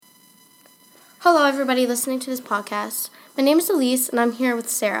Hello, everybody listening to this podcast. My name is Elise, and I'm here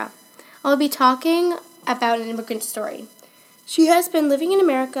with Sarah. I'll be talking about an immigrant story. She has been living in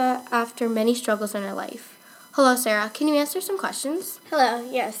America after many struggles in her life. Hello, Sarah. Can you answer some questions? Hello,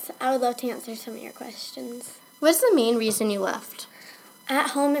 yes, I would love to answer some of your questions. What is the main reason you left? At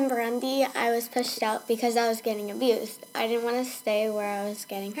home in Burundi, I was pushed out because I was getting abused. I didn't want to stay where I was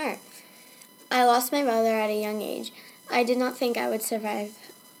getting hurt. I lost my mother at a young age. I did not think I would survive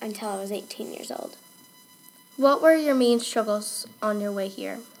until I was 18 years old. What were your main struggles on your way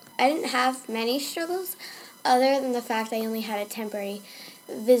here? I didn't have many struggles other than the fact I only had a temporary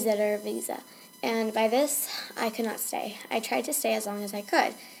visitor visa. And by this, I could not stay. I tried to stay as long as I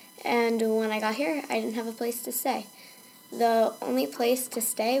could. And when I got here, I didn't have a place to stay. The only place to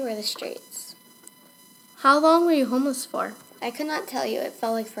stay were the streets. How long were you homeless for? I could not tell you. It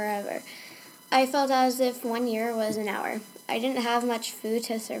felt like forever. I felt as if 1 year was an hour. I didn't have much food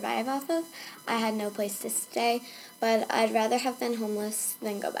to survive off of. I had no place to stay, but I'd rather have been homeless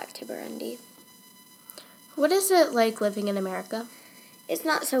than go back to Burundi. What is it like living in America? It's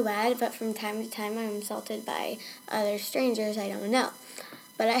not so bad, but from time to time I'm insulted by other strangers I don't know.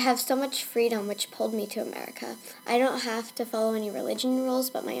 But I have so much freedom which pulled me to America. I don't have to follow any religion rules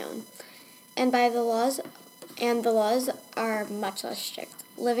but my own. The laws are much less strict.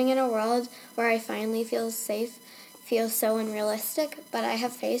 Living in a world where I finally feel safe feels so unrealistic, but I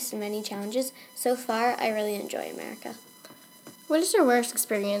have faced many challenges. So far, I really enjoy America. What is your worst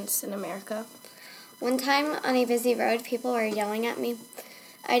experience in America? One time on a busy road, people were yelling at me.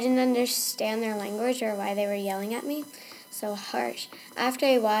 I didn't understand their language or why they were yelling at me so harsh. After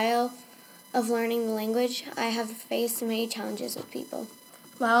a while of learning the language, I have faced many challenges with people.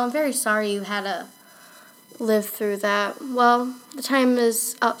 Well, I'm very sorry you had to live through that. Well, the time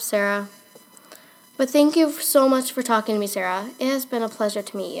is up, Sarah. But thank you so much for talking to me, Sarah. It has been a pleasure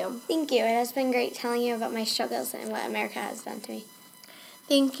to meet you. Thank you. It has been great telling you about my struggles and what America has done to me.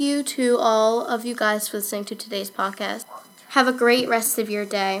 Thank you to all of you guys for listening to today's podcast. Have a great rest of your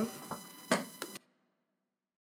day.